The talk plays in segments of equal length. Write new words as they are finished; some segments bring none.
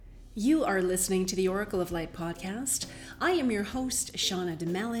You are listening to the Oracle of Light podcast. I am your host, Shauna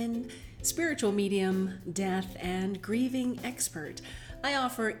DeMellon, spiritual medium, death, and grieving expert. I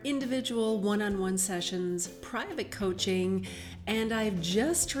offer individual one-on-one sessions, private coaching, and I've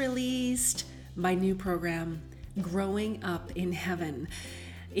just released my new program, Growing Up in Heaven.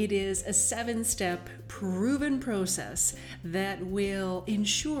 It is a 7-step proven process that will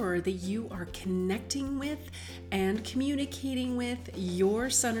ensure that you are connecting with and communicating with your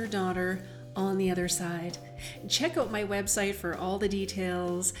son or daughter on the other side. Check out my website for all the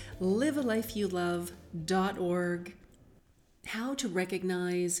details, livealifeyoulove.org. How to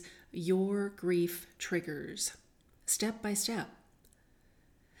recognize your grief triggers, step by step.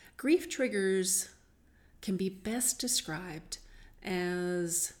 Grief triggers can be best described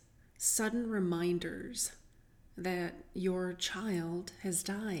as sudden reminders that your child has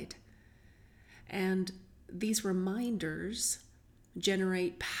died. And these reminders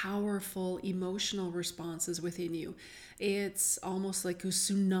generate powerful emotional responses within you. It's almost like a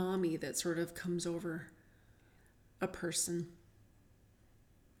tsunami that sort of comes over a person.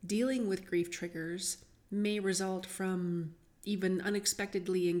 Dealing with grief triggers may result from even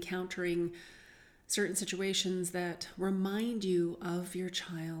unexpectedly encountering certain situations that remind you of your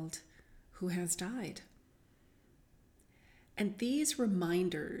child who has died. And these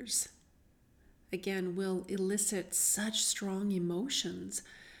reminders, again, will elicit such strong emotions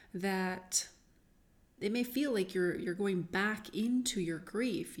that it may feel like you're going back into your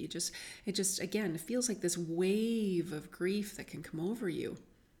grief. It feels like this wave of grief that can come over you.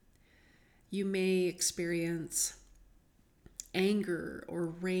 You may experience anger or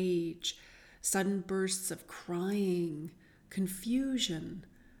rage, sudden bursts of crying, confusion,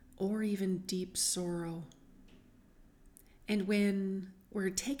 or even deep sorrow. And when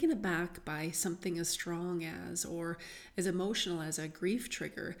we're taken aback by something as strong as or as emotional as a grief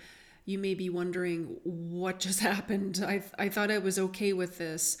trigger, you may be wondering, what just happened? I thought I was okay with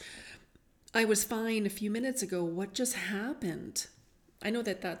this. I was fine a few minutes ago. What just happened? I know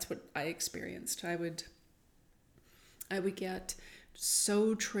that that's what I experienced. I would get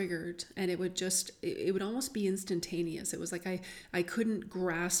so triggered, and it would almost be instantaneous. It was like I couldn't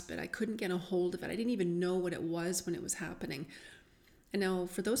grasp it. I couldn't get a hold of it. I didn't even know what it was when it was happening. And now,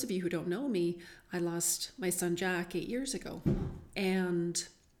 for those of you who don't know me, I lost my son Jack 8 years ago. And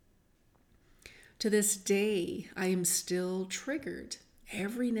to this day, I am still triggered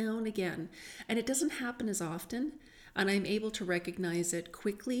every now and again. And it doesn't happen as often. And I'm able to recognize it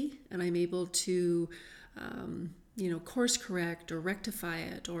quickly, and I'm able to course correct or rectify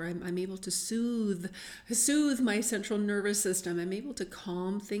it, or I'm able to soothe my central nervous system. I'm able to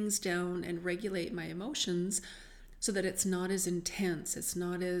calm things down and regulate my emotions so that it's not as intense, it's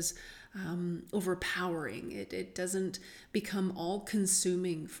not as overpowering. It doesn't become all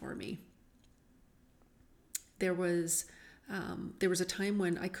consuming for me. There was a time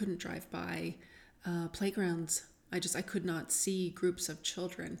when I couldn't drive by playgrounds. I could not see groups of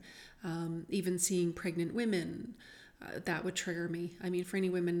children. Even seeing pregnant women, that would trigger me. I mean, for any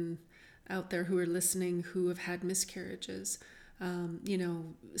women out there who are listening who have had miscarriages,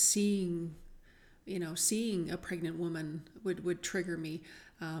 seeing a pregnant woman would trigger me.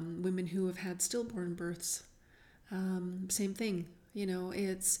 Women who have had stillborn births, same thing.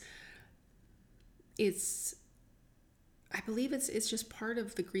 I believe it's just part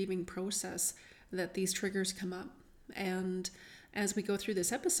of the grieving process that these triggers come up. And as we go through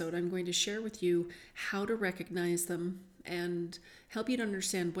this episode, I'm going to share with you how to recognize them and help you to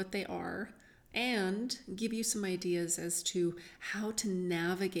understand what they are, and give you some ideas as to how to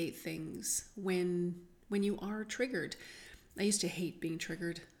navigate things when you are triggered. I used to hate being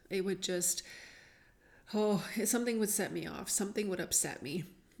triggered. It would something would set me off, something would upset me,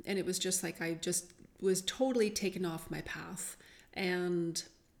 and it was just like I just was totally taken off my path, and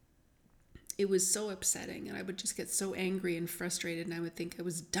it was so upsetting, and I would just get so angry and frustrated, and I would think I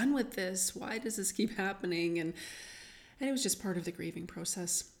was done with this. Why does this keep happening? And it was just part of the grieving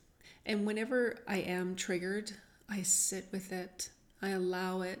process. And whenever I am triggered, I sit with it. I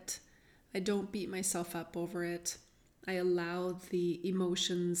allow it. I don't beat myself up over it. I allow the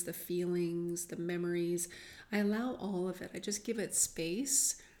emotions, the feelings, the memories. I allow all of it. I just give it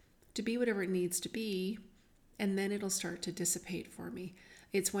space to be whatever it needs to be, and then it'll start to dissipate for me.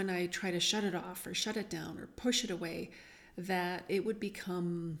 It's when I try to shut it off or shut it down or push it away that it would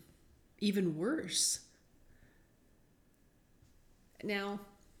become even worse. Now,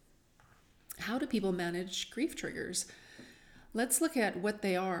 how do people manage grief triggers? Let's look at what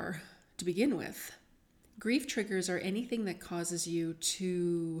they are to begin with. Grief triggers are anything that causes you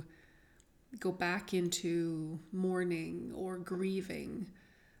to go back into mourning or grieving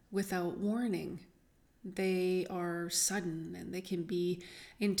without warning. They are sudden and they can be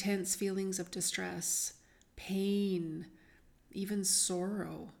intense feelings of distress, pain, even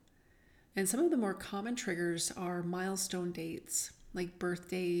sorrow. And some of the more common triggers are milestone dates like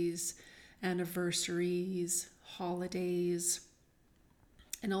birthdays, anniversaries, holidays.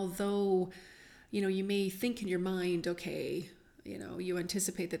 And although, you may think in your mind, okay, you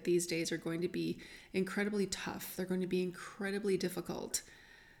anticipate that these days are going to be incredibly tough, they're going to be incredibly difficult.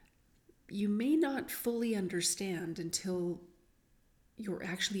 You may not fully understand until you're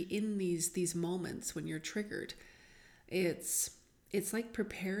actually in these moments when you're triggered. It's like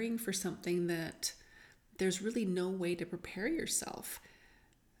preparing for something that there's really no way to prepare yourself.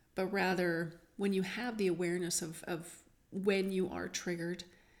 But rather, when you have the awareness of when you are triggered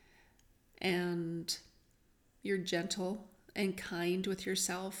and you're gentle and kind with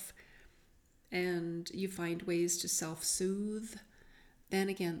yourself and you find ways to self-soothe, then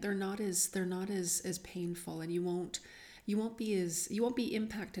again, they're not as painful, and you won't be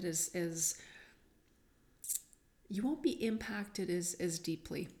impacted as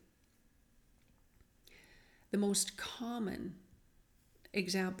deeply. The most common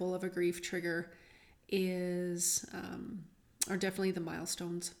example of a grief trigger are definitely the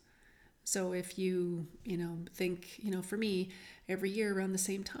milestones. So if you think, for me, every year around the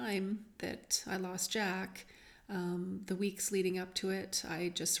same time that I lost Jack, the weeks leading up to it,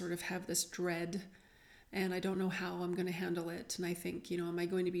 I just sort of have this dread and I don't know how I'm going to handle it. And I think, am I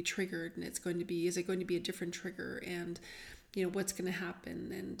going to be triggered? And is it going to be a different trigger? And, what's going to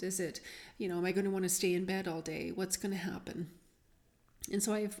happen? And is it, am I going to want to stay in bed all day? What's going to happen? And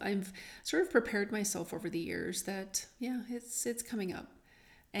so I've sort of prepared myself over the years that, it's coming up.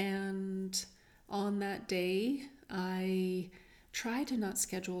 And on that day, I try to not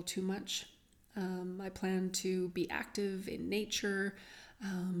schedule too much. I plan to be active in nature.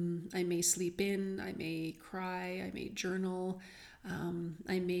 I may sleep in, I may cry, I may journal.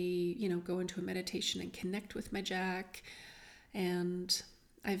 I may, go into a meditation and connect with my Jack. And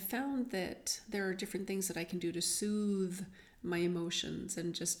I've found that there are different things that I can do to soothe my emotions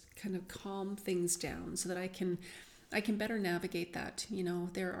and just kind of calm things down so that I can better navigate that.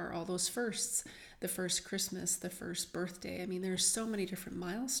 There are all those firsts, the first Christmas, the first birthday. I mean, there's so many different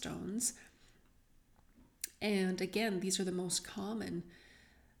milestones. And again, these are the most common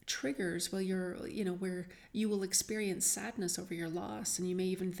triggers where where you will experience sadness over your loss, and you may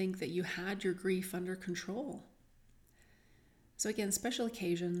even think that you had your grief under control. So again, special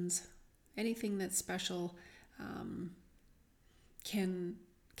occasions, anything that's special, can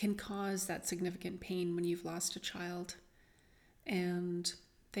cause that significant pain when you've lost a child. And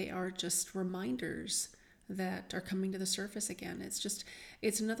they are just reminders that are coming to the surface again.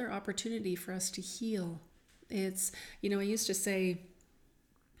 It's another opportunity for us to heal. I used to say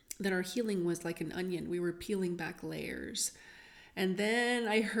that our healing was like an onion. We were peeling back layers. And then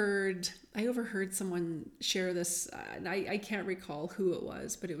I overheard someone share this, and I can't recall who it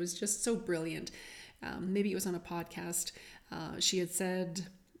was, but it was just so brilliant. Maybe it was on a podcast. She had said,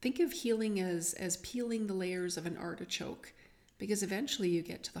 think of healing as peeling the layers of an artichoke, because eventually you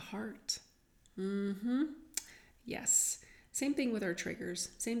get to the heart. Yes. Same thing with our triggers.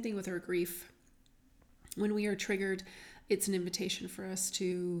 Same thing with our grief. When we are triggered, it's an invitation for us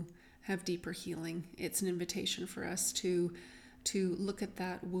to have deeper healing. It's an invitation for us to look at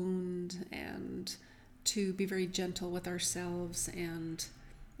that wound and to be very gentle with ourselves. And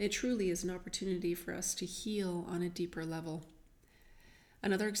it truly is an opportunity for us to heal on a deeper level.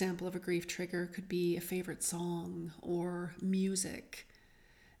 Another example of a grief trigger could be a favorite song or music.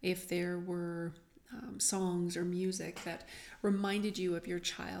 If there were songs or music that reminded you of your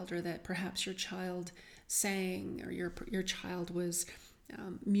child, or that perhaps your child sang, or your child was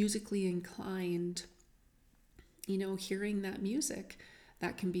musically inclined, hearing that music,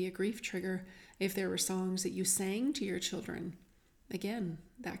 that can be a grief trigger. If there were songs that you sang to your children, again,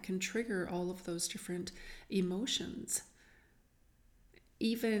 that can trigger all of those different emotions.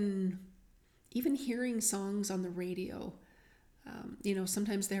 Even hearing songs on the radio,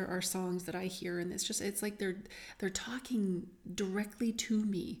 sometimes there are songs that I hear and it's like they're talking directly to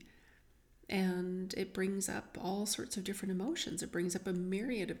me, and it brings up all sorts of different emotions. It brings up a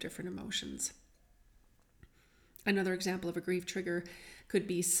myriad of different emotions. Another example of a grief trigger could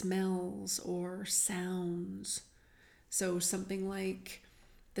be smells or sounds. So something like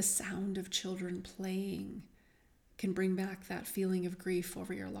the sound of children playing can bring back that feeling of grief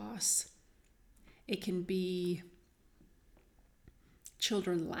over your loss. It can be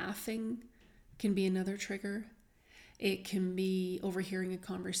children laughing, can be another trigger. It can be overhearing a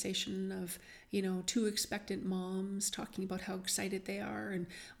conversation of, two expectant moms talking about how excited they are and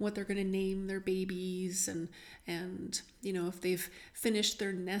what they're going to name their babies, and if they've finished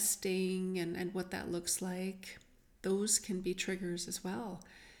their nesting, and what that looks like. Those can be triggers as well.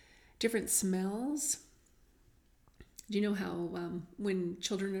 Different smells. Do you know how when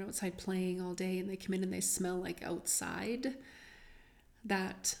children are outside playing all day and they come in and they smell like outside?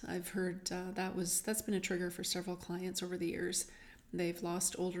 That I've heard that's been a trigger for several clients over the years. They've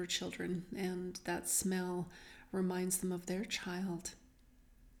lost older children, and that smell reminds them of their child.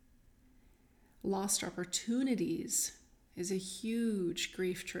 Lost opportunities is a huge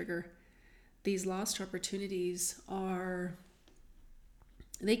grief trigger. These lost opportunities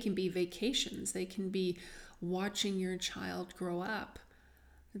they can be vacations. They can be watching your child grow up.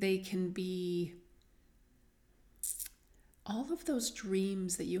 They can be all of those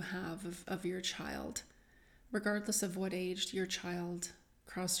dreams that you have of your child, regardless of what age your child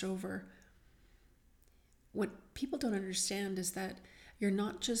crossed over. What people don't understand is that you're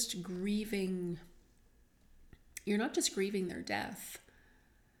not just grieving their death.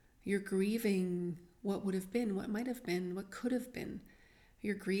 You're grieving what would have been, what might have been, what could have been.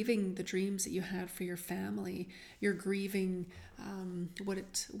 You're grieving the dreams that you had for your family. You're grieving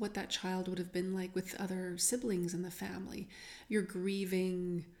what that child would have been like with other siblings in the family. You're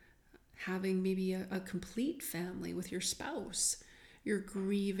grieving having maybe a complete family with your spouse. You're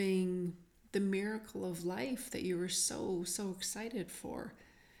grieving the miracle of life that you were so excited for.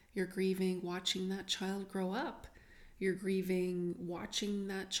 You're grieving watching that child grow up. You're grieving watching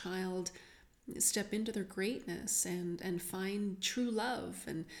that child step into their greatness and find true love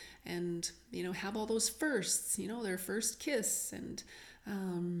and have all those firsts, their first kiss and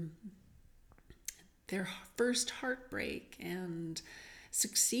their first heartbreak and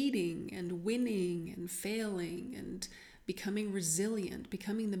succeeding and winning and failing and becoming resilient,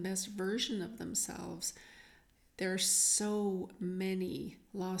 becoming the best version of themselves. There are so many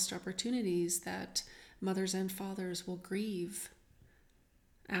lost opportunities that mothers and fathers will grieve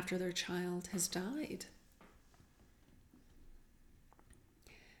after their child has died.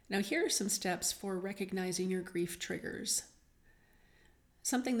 Now, here are some steps for recognizing your grief triggers.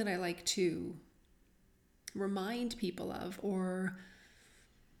 Something that I like to remind people of or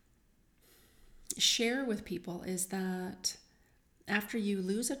share with people is that after you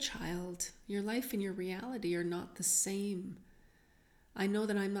lose a child, your life and your reality are not the same. I know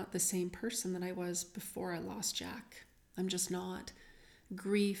that I'm not the same person that I was before I lost Jack. I'm just not.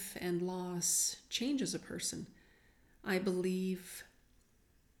 Grief and loss changes a person. I believe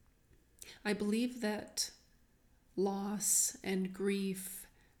that loss and grief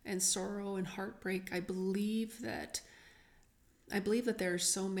and sorrow and heartbreak, I believe that there are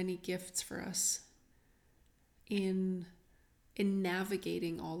so many gifts for us in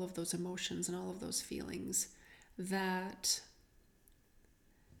navigating all of those emotions and all of those feelings, that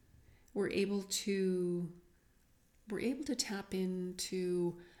we're able to tap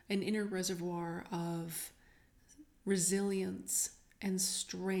into an inner reservoir of resilience and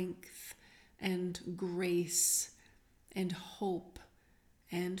strength and grace and hope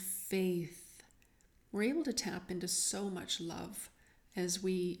and faith. We're able to tap into so much love as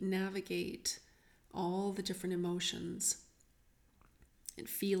we navigate all the different emotions and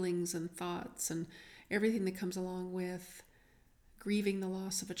feelings and thoughts and everything that comes along with grieving the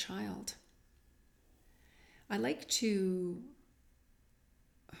loss of a child. I like to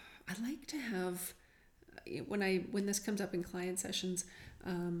have, when this comes up in client sessions,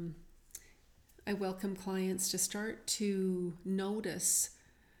 I welcome clients to start to notice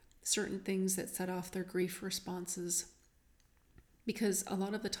certain things that set off their grief responses, because a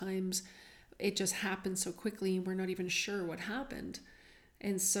lot of the times it just happens so quickly and we're not even sure what happened.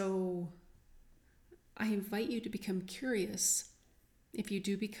 And so I invite you to become curious. If you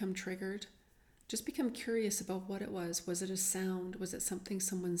do become triggered, just become curious about what it was. Was it a sound? Was it something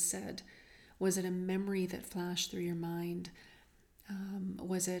someone said? Was it a memory that flashed through your mind?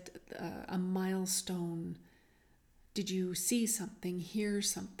 Was it a milestone? Did you see something, hear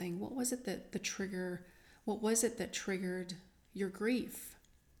something? What was it that triggered your grief?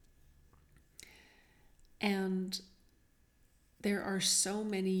 And there are so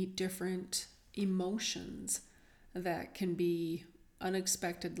many different emotions that can be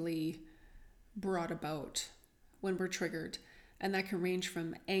unexpectedly brought about when we're triggered. And that can range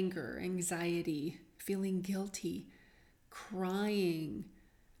from anger, anxiety, feeling guilty, crying.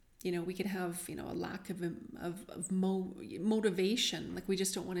 We could have, a lack of motivation. Like we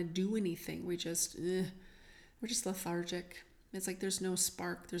just don't want to do anything. We're just lethargic. It's like there's no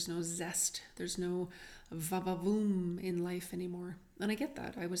spark, there's no zest, there's no va-va-voom in life anymore. And I get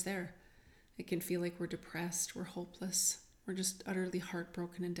that. I was there. It can feel like we're depressed, we're hopeless, we're just utterly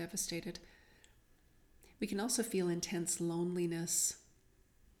heartbroken and devastated. We can also feel intense loneliness.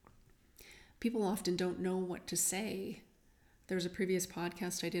 People often don't know what to say. There was a previous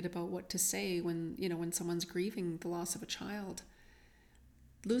podcast I did about what to say when someone's grieving the loss of a child.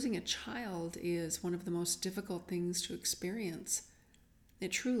 Losing a child is one of the most difficult things to experience. It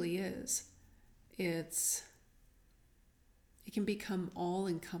truly is. It can become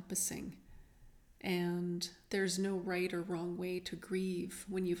all-encompassing, and there's no right or wrong way to grieve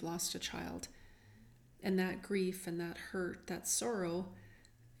when you've lost a child. And that grief and that hurt, that sorrow,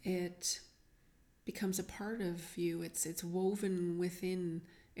 it becomes a part of you. It's woven within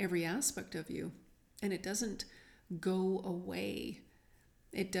every aspect of you, and it doesn't go away.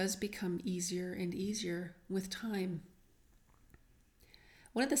 It does become easier and easier with time.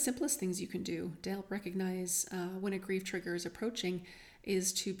 One of the simplest things you can do to help recognize when a grief trigger is approaching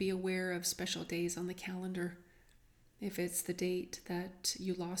is to be aware of special days on the calendar. If it's the date that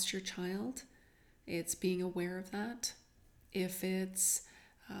you lost your child, it's being aware of that. If it's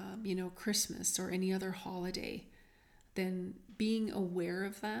Christmas or any other holiday, then being aware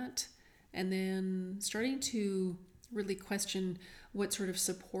of that, and then starting to really question what sort of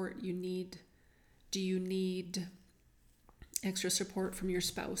support you need. Do you need extra support from your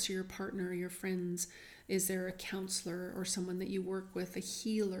spouse or your partner or your friends? Is there a counselor or someone that you work with, a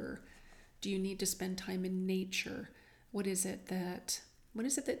healer? Do you need to spend time in nature? What is it that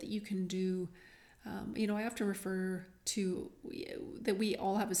you can do? I often refer to that we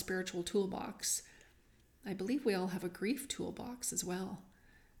all have a spiritual toolbox. I believe we all have a grief toolbox as well.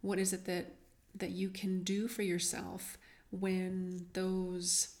 What is it that you can do for yourself when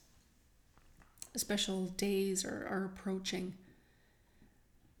those special days are approaching?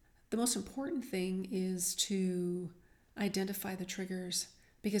 The most important thing is to identify the triggers,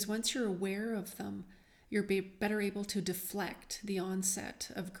 because once you're aware of them, you're better able to deflect the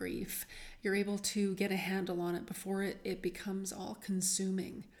onset of grief. You're able to get a handle on it before it becomes all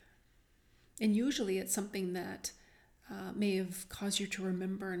consuming. And usually it's something that may have caused you to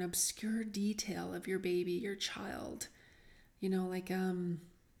remember an obscure detail of your baby, your child. Like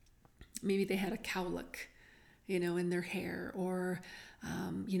maybe they had a cowlick, in their hair, or,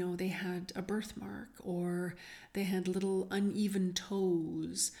 they had a birthmark, or they had little uneven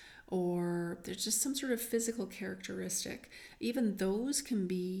toes, or there's just some sort of physical characteristic. Even those can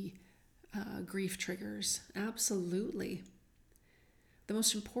be grief triggers. Absolutely. The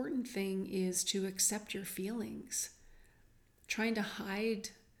most important thing is to accept your feelings. Trying to hide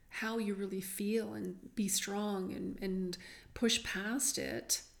how you really feel and be strong and push past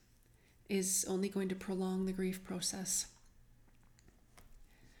it is only going to prolong the grief process.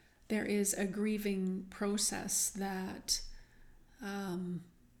 There is a grieving process that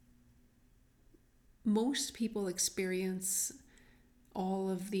most people experience all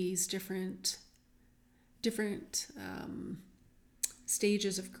of these different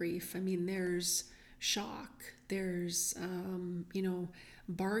stages of grief. I mean, there's shock, there's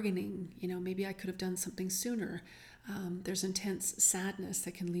bargaining, maybe I could have done something sooner. There's intense sadness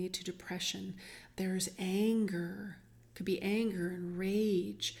that can lead to depression. There's anger, could be anger and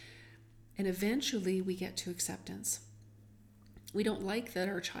rage. And eventually we get to acceptance. We don't like that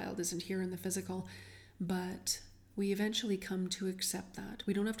our child isn't here in the physical, but we eventually come to accept that.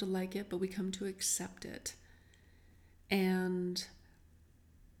 We don't have to like it, but we come to accept it. And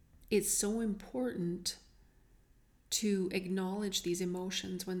it's so important to acknowledge these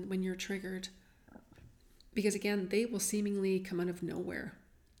emotions when you're triggered, because again, they will seemingly come out of nowhere.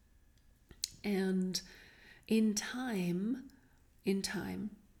 And in time,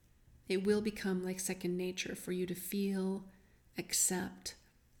 it will become like second nature for you to feel, accept,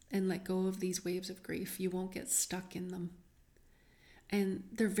 and let go of these waves of grief. You won't get stuck in them. And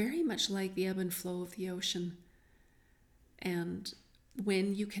they're very much like the ebb and flow of the ocean. And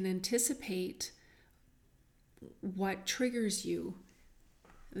when you can anticipate what triggers you,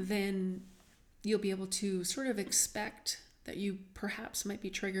 then you'll be able to sort of expect that you perhaps might be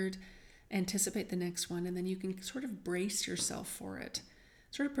triggered, anticipate the next one, and then you can sort of brace yourself for it,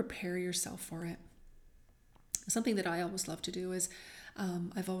 sort of prepare yourself for it. Something that I always love to do is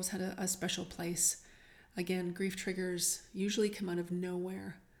I've always had a special place. Again, grief triggers usually come out of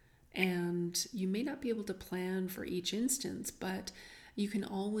nowhere, and you may not be able to plan for each instance, but you can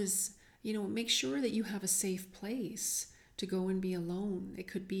always, make sure that you have a safe place to go and be alone. It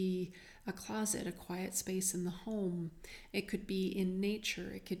could be a closet, a quiet space in the home. It could be in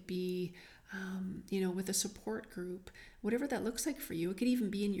nature. It could be with a support group, whatever that looks like for you. It could even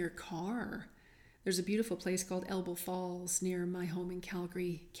be in your car. There's a beautiful place called Elbow Falls near my home in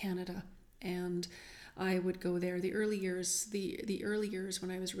Calgary, Canada. And I would go there. The early years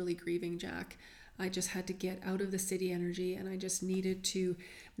when I was really grieving Jack, I just had to get out of the city energy, and I just needed to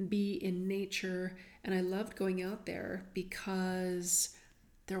be in nature. And I loved going out there because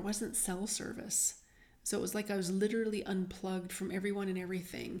there wasn't cell service. So it was like I was literally unplugged from everyone and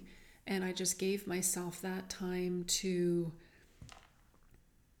everything. And I just gave myself that time to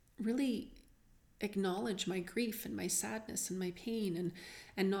really acknowledge my grief and my sadness and my pain,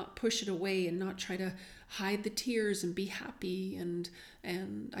 and not push it away, and not try to hide the tears and be happy. And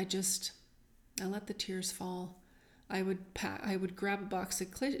I let the tears fall. I would grab a box of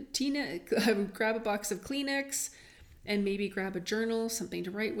Kleenex, and maybe grab a journal, something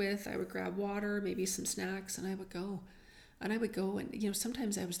to write with. I would grab water, maybe some snacks, and I would go. And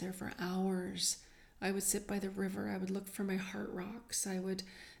sometimes I was there for hours. I would sit by the river. I would look for my heart rocks. I would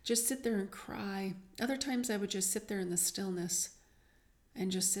just sit there and cry. Other times I would just sit there in the stillness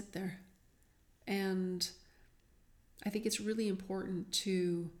and just sit there. And I think it's really important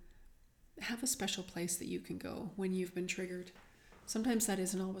to have a special place that you can go when you've been triggered. Sometimes that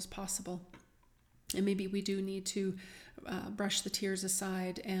isn't always possible. And maybe we do need to brush the tears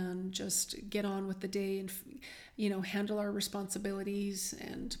aside and just get on with the day and, handle our responsibilities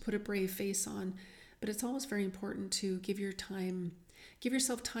and put a brave face on. But it's always very important to give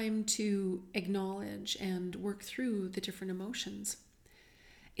yourself time to acknowledge and work through the different emotions.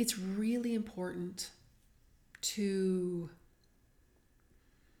 It's really important to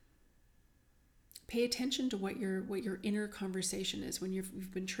pay attention to what your inner conversation is when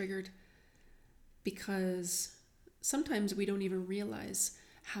you've been triggered, because sometimes we don't even realize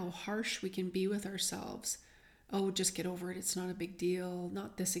how harsh we can be with ourselves. Oh, just get over it. It's not a big deal.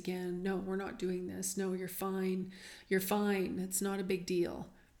 Not this again. No, we're not doing this. No, you're fine. You're fine. It's not a big deal.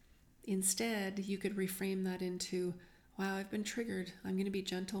 Instead, you could reframe that into, wow, I've been triggered. I'm going to be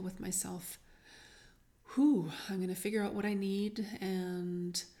gentle with myself. I'm going to figure out what I need,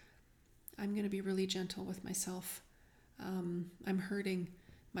 and I'm going to be really gentle with myself. I'm hurting.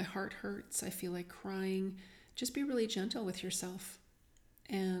 My heart hurts. I feel like crying. Just be really gentle with yourself.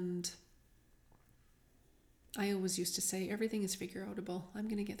 And I always used to say, everything is figure outable. I'm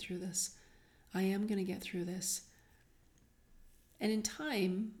going to get through this. I am going to get through this. And in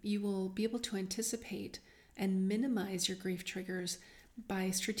time, you will be able to anticipate and minimize your grief triggers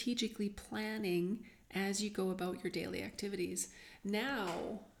by strategically planning as you go about your daily activities.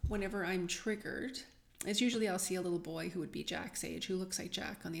 Now, whenever I'm triggered, it's usually I'll see a little boy who would be Jack's age, who looks like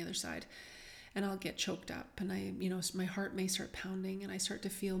Jack on the other side, and I'll get choked up, and my heart may start pounding, and I start to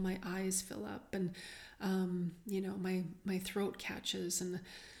feel my eyes fill up, and my throat catches, and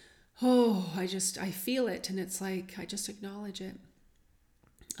I feel it, and it's like I just acknowledge it.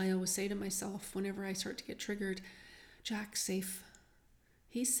 I always say to myself whenever I start to get triggered, Jack's safe.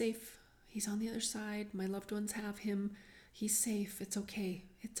 He's safe. He's on the other side. My loved ones have him. He's safe. It's okay.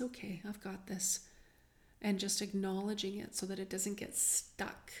 It's okay. I've got this. And just acknowledging it so that it doesn't get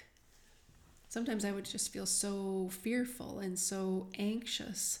stuck. Sometimes I would just feel so fearful and so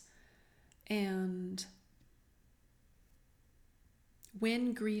anxious. And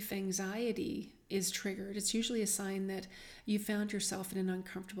when grief anxiety is triggered, it's usually a sign that you found yourself in an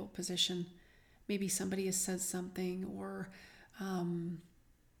uncomfortable position. Maybe somebody has said something, or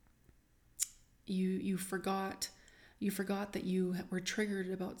you forgot that you were triggered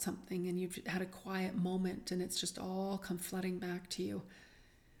about something, and you've had a quiet moment, and it's just all come flooding back to you.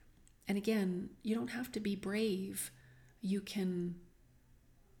 And again, you don't have to be brave. You can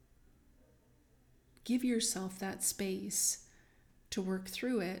give yourself that space to work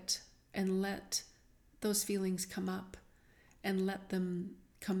through it and let those feelings come up and let them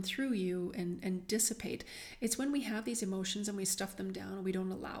come through you and dissipate. It's when we have these emotions and we stuff them down and we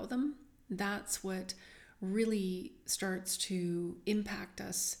don't allow them, that's what really starts to impact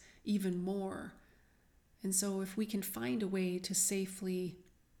us even more. And so if we can find a way to safely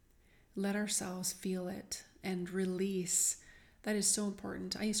let ourselves feel it and release, that is so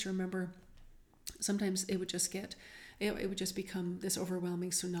important. I used to remember sometimes it would just become this overwhelming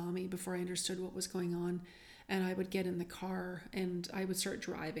tsunami before I understood what was going on. And I would get in the car and I would start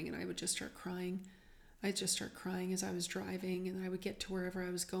driving, and I would just start crying. I'd just start crying as I was driving, and I would get to wherever I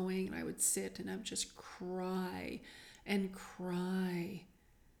was going, and I would sit and I would just cry and cry.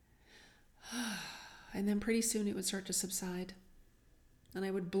 And then pretty soon it would start to subside. And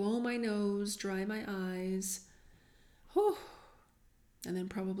I would blow my nose, dry my eyes, and then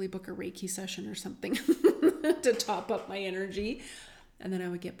probably book a Reiki session or something to top up my energy. and then I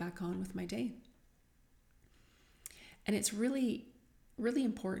would get back on with my day. And it's really, really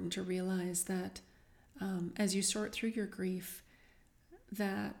important to realize that as you sort through your grief,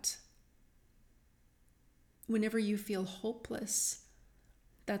 that whenever you feel hopeless,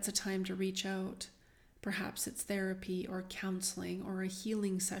 that's a time to reach out. Perhaps it's therapy or counseling or a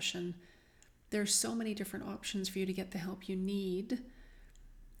healing session. There's so many different options for you to get the help you need.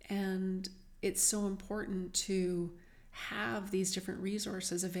 And it's so important to have these different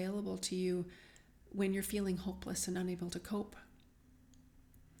resources available to you when you're feeling hopeless and unable to cope.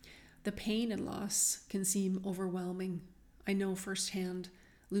 The pain and loss can seem overwhelming. I know firsthand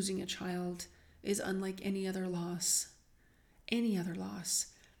losing a child is unlike any other loss.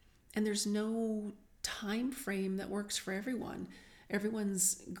 And there's no time frame that works for everyone.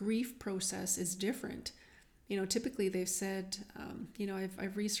 Everyone's grief process is different. Typically they've said,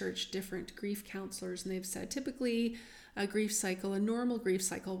 I've researched different grief counselors, and they've said typically a normal grief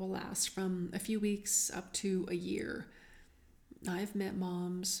cycle will last from a few weeks up to a year. I've met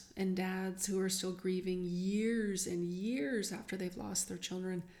moms and dads who are still grieving years and years after they've lost their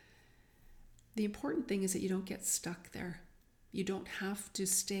children. The important thing is that you don't get stuck there. You don't have to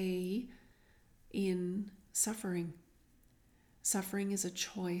stay in suffering. Suffering is a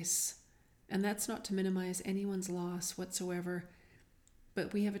choice, and that's not to minimize anyone's loss whatsoever.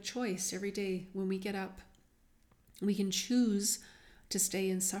 But we have a choice every day when we get up. We can choose to stay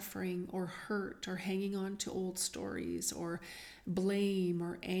in suffering or hurt or hanging on to old stories or blame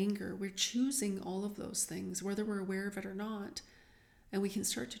or anger. We're choosing all of those things, whether we're aware of it or not. And we can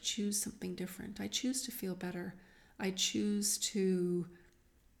start to choose something different. I choose to feel better. I choose to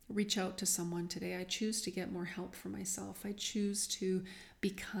reach out to someone today. I choose to get more help for myself. I choose to be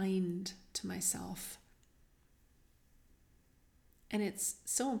kind to myself. And it's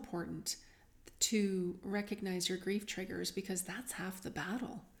so important to recognize your grief triggers, because that's half the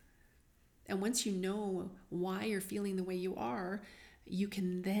battle. And once you know why you're feeling the way you are, you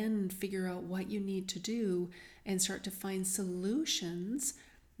can then figure out what you need to do and start to find solutions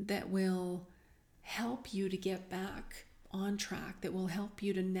that will help you to get back on track, that will help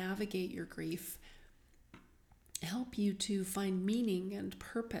you to navigate your grief, help you to find meaning and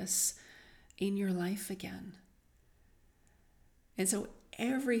purpose in your life again. And so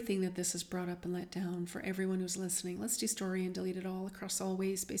everything that this has brought up and let down for everyone who's listening, let's destory and delete it all across all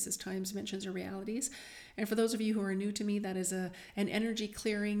ways, spaces, times, dimensions, or realities. And for those of you who are new to me, that is an energy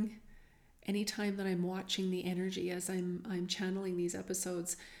clearing. Anytime that I'm watching the energy as I'm channeling these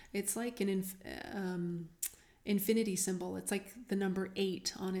episodes, it's like an infinity symbol. It's like the number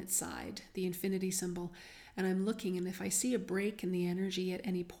 8 on its side, the infinity symbol. And I'm looking, and if I see a break in the energy at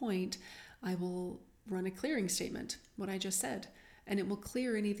any point, I will run a clearing statement, what I just said. And it will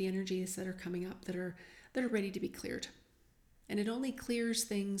clear any of the energies that are coming up that are ready to be cleared. And it only clears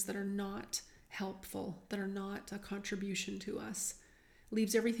things that are not helpful, that are not a contribution to us.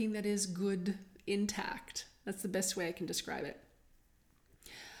 Leaves everything that is good intact. That's the best way I can describe it.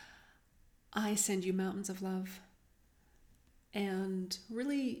 I send you mountains of love. And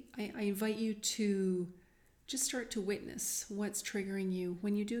really, I invite you to just start to witness what's triggering you.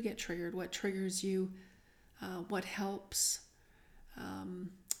 When you do get triggered, what triggers you, what helps.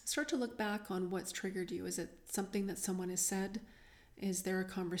 Start to look back on what's triggered you. Is it something that someone has said? Is there a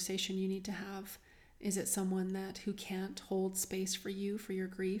conversation you need to have? Is it someone who can't hold space for you, for your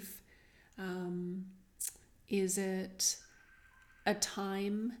grief? Is it a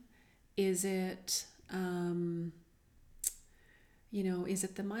time? Is it, is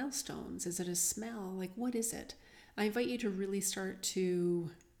it the milestones? Is it a smell? Like, what is it? I invite you to really start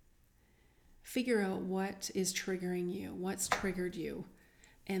to figure out what is triggering you, what's triggered you,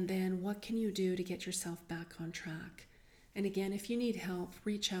 and then what can you do to get yourself back on track. And again, if you need help,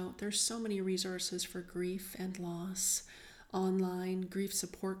 reach out. There's so many resources for grief and loss online, grief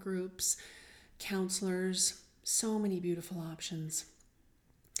support groups, counselors, so many beautiful options.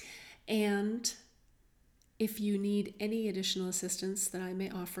 And if you need any additional assistance that I may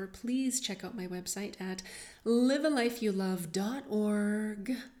offer, please check out my website at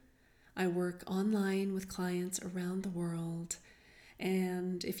livealifeyoulove.org. I work online with clients around the world.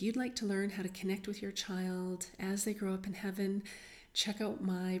 And if you'd like to learn how to connect with your child as they grow up in heaven, check out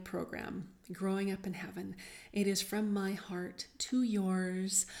my program, Growing Up in Heaven. It is from my heart to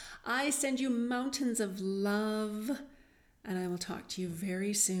yours. I send you mountains of love, and I will talk to you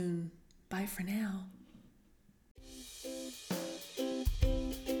very soon. Bye for now.